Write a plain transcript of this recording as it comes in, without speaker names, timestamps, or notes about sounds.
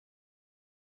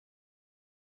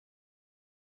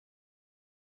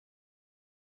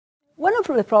One of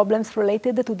the problems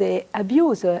related to the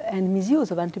abuse and misuse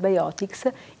of antibiotics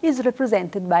is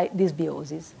represented by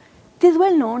dysbiosis. It is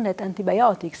well known that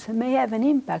antibiotics may have an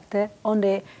impact on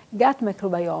the gut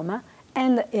microbiome,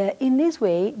 and in this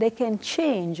way they can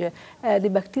change the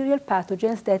bacterial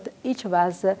pathogens that each of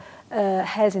us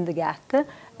has in the gut,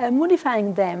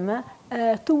 modifying them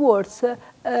towards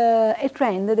a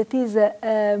trend that is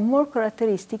more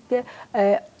characteristic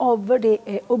of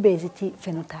the obesity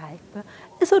phenotype.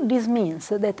 And so this means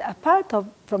that apart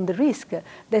from the risks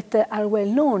that are well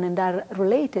known and are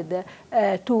related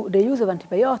to the use of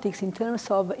antibiotics in terms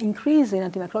of increase in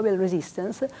antimicrobial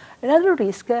resistance, another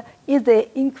risk is the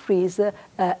increase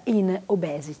in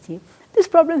obesity. This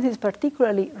problem is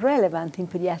particularly relevant in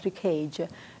pediatric age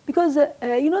because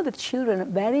you know that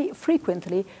children very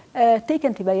frequently take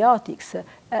antibiotics,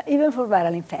 even for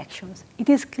viral infections. It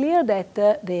is clear that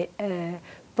the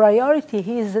priority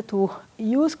is to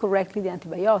use correctly the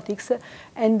antibiotics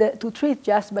and to treat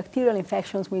just bacterial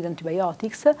infections with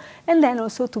antibiotics, and then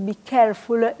also to be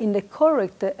careful in the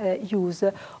correct use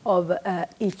of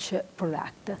each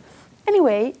product.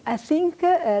 Anyway, I think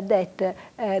that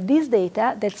these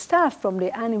data that start from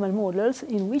the animal models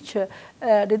in which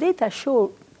the data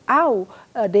show how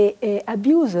the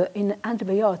abuse in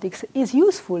antibiotics is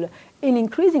useful in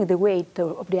increasing the weight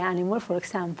of the animal, for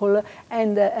example,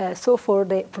 and so for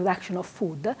the production of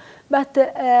food. But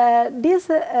this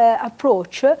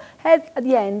approach had at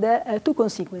the end two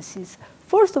consequences.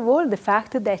 First of all, the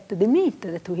fact that the meat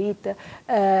that we eat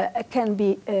can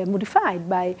be modified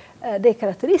by the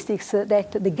characteristics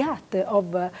that the gut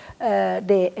of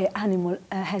the animal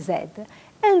has had.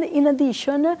 And in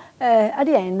addition, at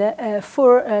the end,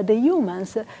 for the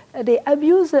humans, the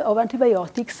abuse of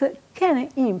antibiotics can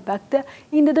impact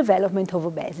in the development of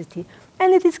obesity.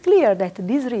 And it is clear that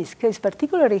this risk is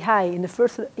particularly high in the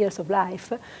first years of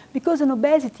life because an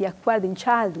obesity acquired in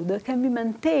childhood can be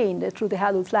maintained through the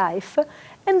adult life,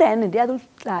 and then in the adult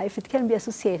life it can be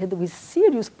associated with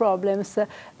serious problems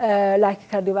like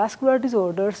cardiovascular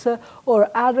disorders or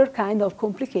other kind of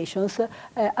complications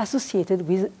associated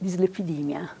with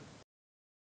dyslipidemia.